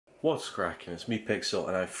What's cracking? It's me, Pixel,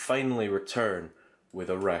 and I finally return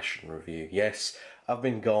with a ration review. Yes, I've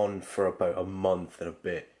been gone for about a month and a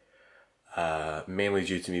bit, mainly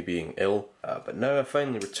due to me being ill, but now I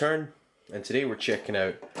finally return, and today we're checking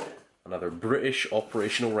out another British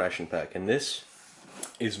operational ration pack, and this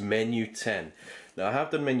is Menu 10. Now, I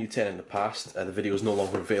have done Menu 10 in the past, the video is no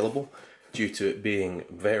longer available due to it being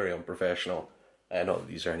very unprofessional. Not that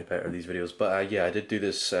these are any better, these videos, but yeah, I did do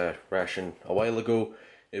this ration a while ago.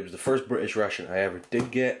 It was the first British ration I ever did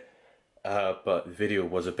get, but the video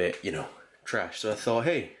was a bit, trash. So I thought,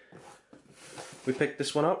 hey, we picked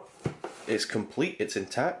this one up. It's complete, it's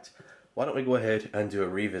intact. Why don't we go ahead and do a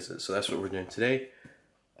revisit? So that's what we're doing today.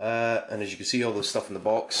 And as you can see, all the stuff in the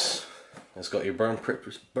box. It's got your burn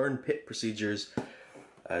pit procedures.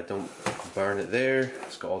 Don't burn it there.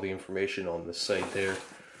 It's got all the information on the side there.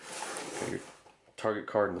 Got your target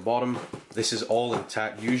card in the bottom. This is all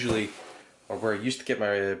intact. Usually, or where I used to get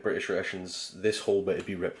my British rations, this whole bit would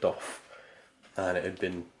be ripped off and it had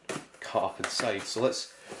been cut up inside. So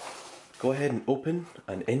let's go ahead and open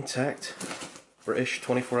an intact British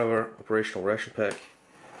 24-hour operational ration pack,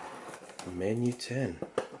 Menu 10.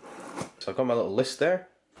 So I've got my little list there.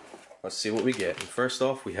 Let's see what we get. And first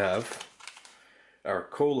off, we have our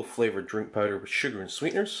cola flavoured drink powder with sugar and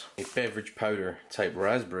sweeteners, a beverage powder type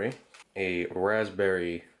raspberry, a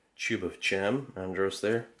raspberry tube of jam, Andros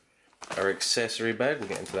there, our accessory bag, we'll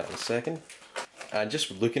get into that in a second. And just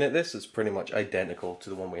looking at this, it's pretty much identical to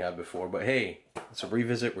the one we had before, but hey, it's a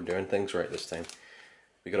revisit, we're doing things right this time.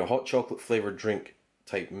 We got a hot chocolate flavoured drink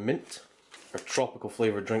type mint, a tropical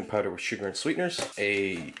flavoured drink powder with sugar and sweeteners,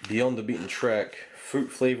 a beyond the beaten track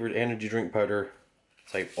fruit flavoured energy drink powder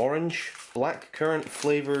type orange, black currant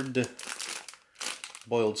flavoured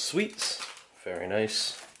boiled sweets, very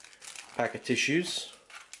nice, pack of tissues,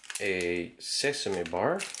 a sesame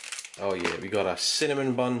bar. Oh yeah, we got a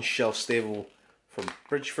cinnamon bun shelf stable from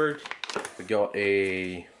Bridgeford. We got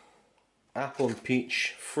a apple and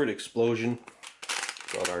peach fruit explosion.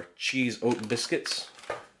 Got our cheese oat biscuits.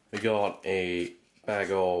 We got a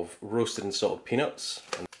bag of roasted and salted peanuts.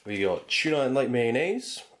 And we got tuna and light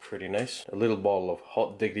mayonnaise, pretty nice. A little bottle of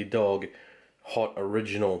Hot Diggity Dog hot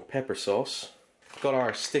original pepper sauce. Got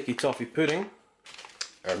our sticky toffee pudding.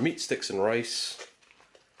 Our meat sticks and rice,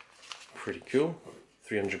 pretty cool.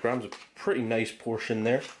 300 grams, a pretty nice portion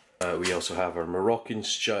there. We also have our Moroccan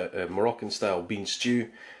style bean stew,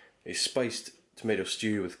 a spiced tomato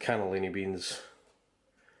stew with cannellini beans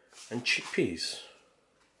and chickpeas.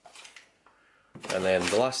 And then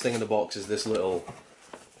the last thing in the box is this little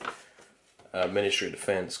Ministry of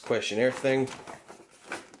Defence questionnaire thing,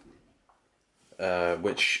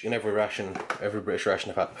 which in every British ration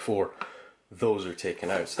I've had before, those are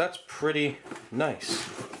taken out. So that's pretty nice.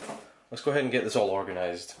 Let's go ahead and get this all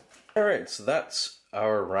organised. Alright, so that's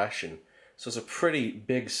our ration. So it's a pretty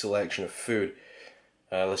big selection of food.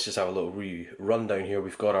 Let's just have a little rundown here.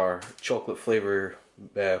 We've got our chocolate flavour,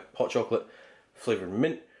 hot chocolate flavoured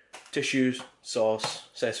mint, tissues, sauce,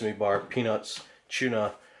 sesame bar, peanuts,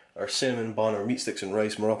 tuna, our cinnamon bun, our meat sticks and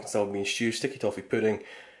rice, Moroccan style bean stew, sticky toffee pudding,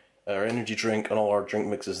 our energy drink, and all our drink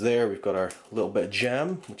mixes there. We've got our little bit of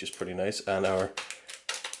jam, which is pretty nice, and our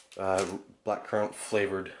black currant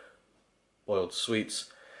flavoured boiled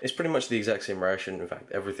sweets. It's pretty much the exact same ration. In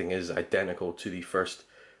fact, everything is identical to the first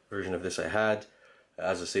version of this I had.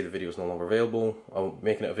 As I say, the video is no longer available. I'm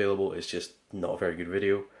making it available, it's just not a very good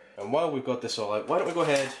video. And while we've got this all out, why don't we go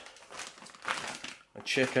ahead and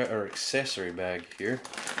check out our accessory bag here.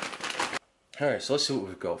 Alright, so let's see what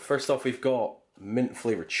we've got. First off, we've got mint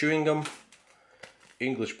flavoured chewing gum,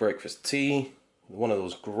 English breakfast tea, one of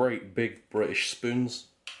those great big British spoons,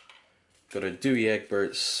 got a Dewey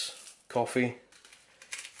Egberts coffee,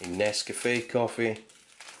 a Nescafe coffee,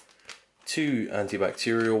 2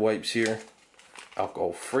 antibacterial wipes here,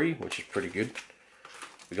 alcohol free, which is pretty good.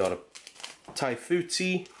 We got a Thai food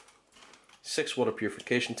tea, 6 water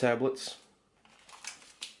purification tablets,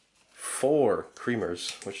 4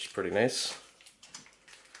 creamers, which is pretty nice,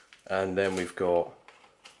 and then we've got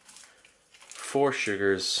 4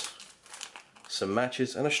 sugars, some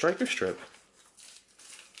matches, and a striker strip.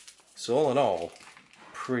 So all in all,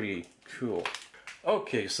 pretty cool.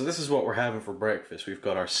 Okay, so this is what we're having for breakfast. We've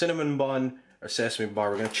got our cinnamon bun, our sesame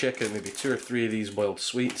bar. We're going to check out maybe 2 or 3 of these boiled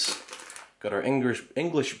sweets. Got our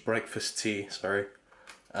English breakfast tea, sorry,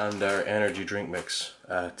 and our energy drink mix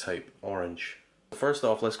type orange. First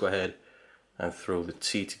off, let's go ahead and throw the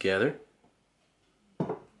tea together.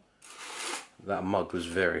 That mug was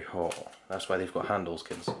very hot. That's why they've got handles,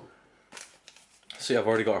 kids. See, I've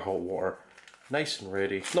already got our hot water nice and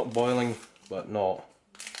ready. Not boiling, but not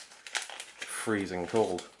freezing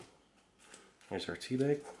cold. Here's our tea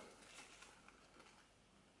bag.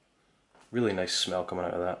 Really nice smell coming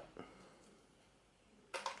out of that.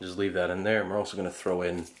 Just leave that in there, and we're also going to throw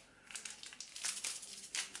in...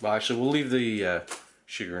 Well, actually, we'll leave the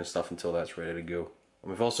sugar and stuff until that's ready to go.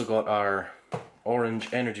 And we've also got our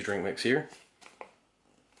orange energy drink mix here,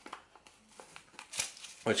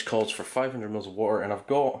 which calls for 500 ml of water, and I've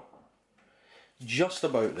got just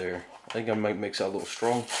about there. I think I might mix it a little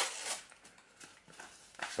strong,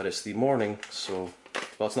 but it's the morning, so...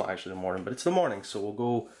 Well, it's not actually the morning, but it's the morning, so we'll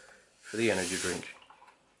go for the energy drink.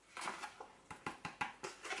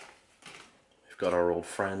 We've got our old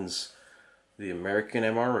friends, the American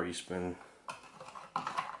MRE spoon.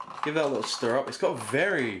 Give that a little stir up. It's got a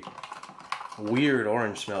very weird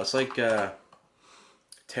orange smell. It's like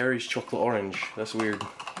Terry's chocolate orange. That's weird.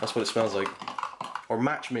 That's what it smells like. Or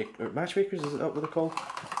matchmakers, is that what they're called?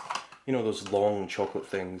 You know those long chocolate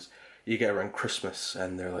things you get around Christmas,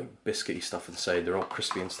 and they're like biscuity stuff inside. They're all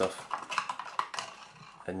crispy and stuff.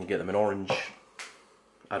 And you get them in orange.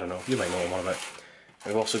 I don't know. You might know what I'm on about.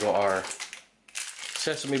 We've also got our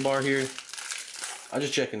sesame bar here. I'm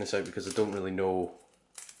just checking this out because I don't really know,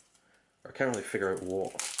 or I can't really figure out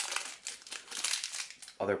what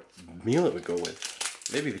other meal it would go with.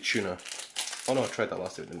 Maybe the tuna. Oh no, I tried that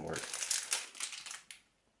last time, it didn't work.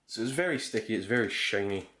 So it's very sticky, it's very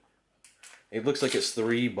shiny. It looks like it's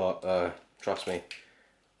 3, but trust me,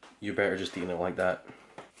 you better just eat it like that.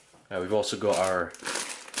 Now we've also got our...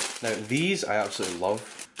 Now these I absolutely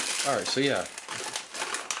love. Alright, so yeah.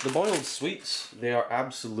 The boiled sweets, they are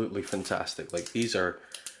absolutely fantastic. Like, these are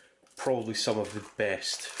probably some of the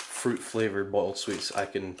best fruit flavored boiled sweets I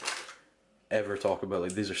can ever talk about.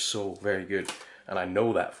 Like, these are so very good. And I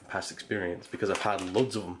know that from past experience because I've had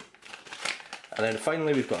loads of them. And then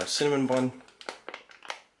finally we've got our cinnamon bun.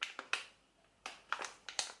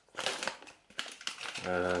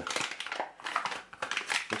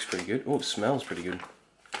 Looks pretty good. Oh, it smells pretty good.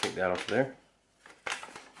 Take that off there.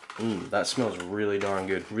 That smells really darn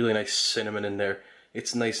good. Really nice cinnamon in there.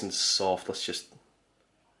 It's nice and soft. Let's just...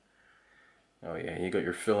 Oh yeah, you got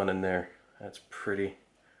your filling in there. That's pretty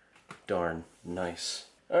darn nice.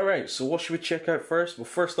 Alright, so what should we check out first? Well,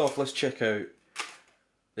 first off, let's check out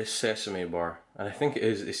this sesame bar. And I think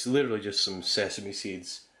it's literally just some sesame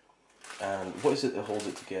seeds. And what is it that holds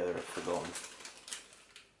it together? I've forgotten.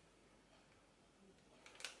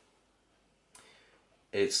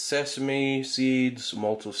 It's sesame seeds,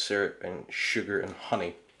 maltose syrup, and sugar and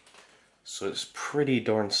honey. So it's pretty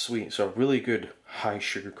darn sweet. So a really good high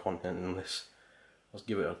sugar content in this. Let's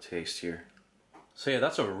give it a taste here. So yeah,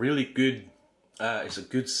 that's a really good, it's a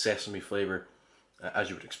good sesame flavour, as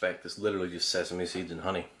you would expect. It's literally just sesame seeds and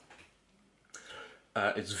honey.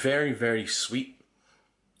 It's very, very sweet.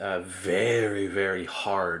 Very, very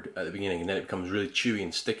hard at the beginning, and then it becomes really chewy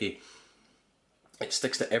and sticky. It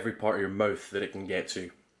sticks to every part of your mouth that it can get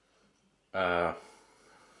to.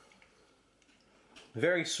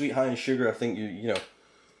 Very sweet, high in sugar. I think you know,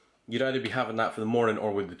 you'd either be having that for the morning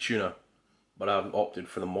or with the tuna, but I've opted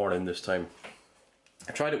for the morning this time.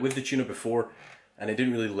 I tried it with the tuna before, and it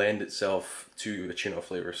didn't really lend itself to the tuna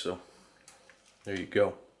flavour. So there you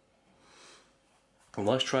go. And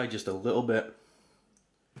let's try just a little bit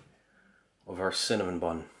of our cinnamon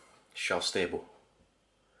bun, Shelf Stable.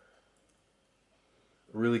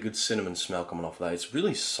 Really good cinnamon smell coming off that. It's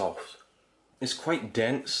really soft. It's quite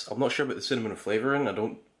dense. I'm not sure about the cinnamon flavouring. I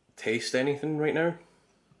don't taste anything right now.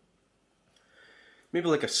 Maybe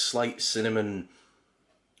like a slight cinnamon,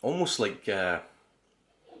 almost like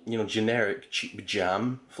you know, generic cheap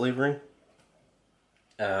jam flavouring.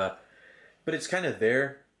 But it's kind of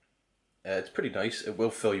there. It's pretty nice. It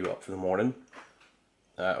will fill you up for the morning,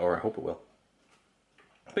 or I hope it will.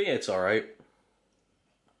 But yeah, it's all right.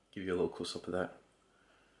 Give you a little close up of that.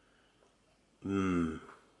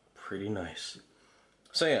 Pretty nice.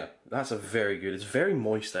 So yeah, that's a very good. It's very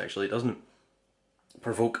moist actually. It doesn't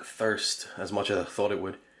provoke thirst as much as I thought it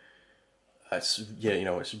would. It's, yeah, you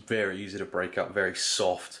know, it's very easy to break up, very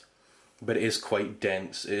soft, but it is quite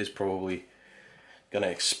dense. It is probably gonna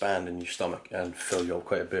expand in your stomach and fill you up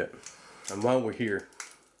quite a bit. And while we're here,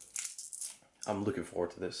 I'm looking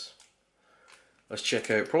forward to this. Let's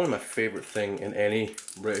check out probably my favourite thing in any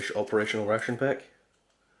British operational ration pack.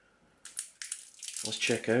 Let's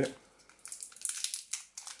check out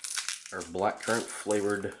our blackcurrant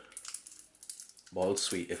flavoured boiled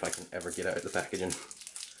sweet, if I can ever get out of the packaging.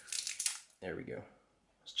 There we go.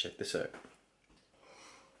 Let's check this out.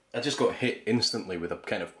 I just got hit instantly with a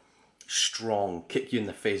kind of strong, kick you in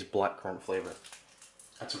the face blackcurrant flavour.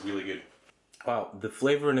 That's really good. Wow, the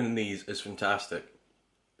flavouring in these is fantastic.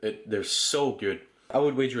 They're so good. I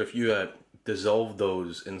would wager if you dissolved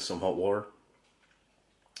those in some hot water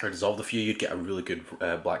or dissolved a few, you'd get a really good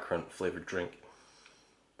blackcurrant flavoured drink.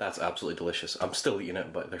 That's absolutely delicious. I'm still eating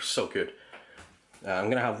it, but they're so good. I'm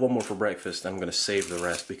gonna have one more for breakfast. I'm gonna save the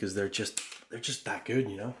rest because they're just that good,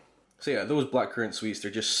 you know. So yeah, those blackcurrant sweets, they're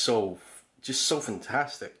just so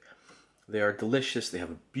fantastic. They are delicious. They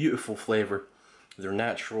have a beautiful flavour. They're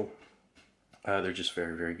natural. They're just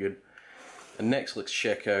very, very good. And next, let's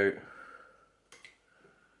check out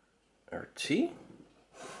our tea.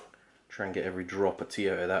 Try and get every drop of tea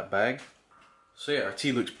out of that bag. So yeah, our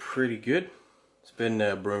tea looks pretty good. It's been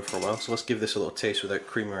brewing for a while, so let's give this a little taste without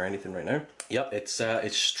cream or anything right now. Yep,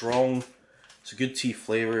 it's strong. It's a good tea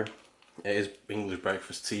flavour. It is English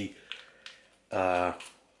breakfast tea.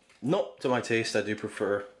 Not to my taste. I do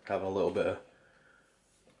prefer having a little bit of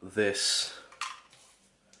this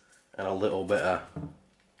and a little bit of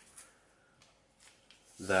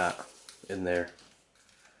that in there,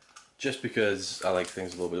 just because I like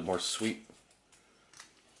things a little bit more sweet.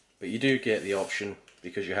 But you do get the option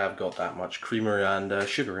because you have got that much creamer and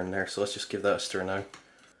sugar in there, so let's just give that a stir now.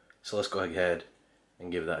 So let's go ahead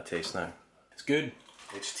and give that a taste now. It's good,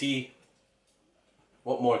 it's tea.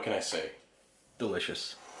 What more can I say?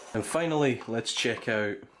 Delicious. And finally, let's check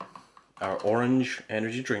out our orange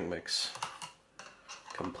energy drink mix.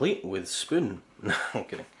 Complete with spoon. No, I'm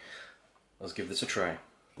kidding. Let's give this a try.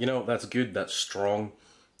 You know, that's good, that's strong.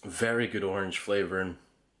 Very good orange flavouring.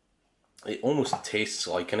 It almost tastes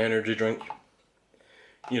like an energy drink.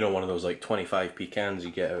 You know, one of those like 25p cans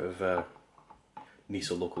you get out of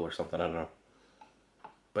Niso Local or something, I don't know.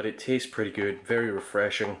 But it tastes pretty good, very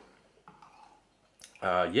refreshing.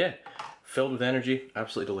 Yeah, filled with energy,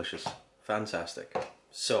 absolutely delicious. Fantastic.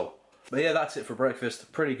 So, but yeah, that's it for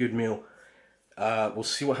breakfast. Pretty good meal. We'll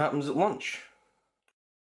see what happens at lunch.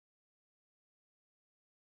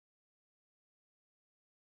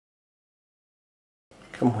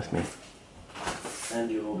 Come with me.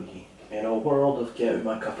 And you'll be in a world of getting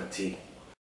my cup of tea.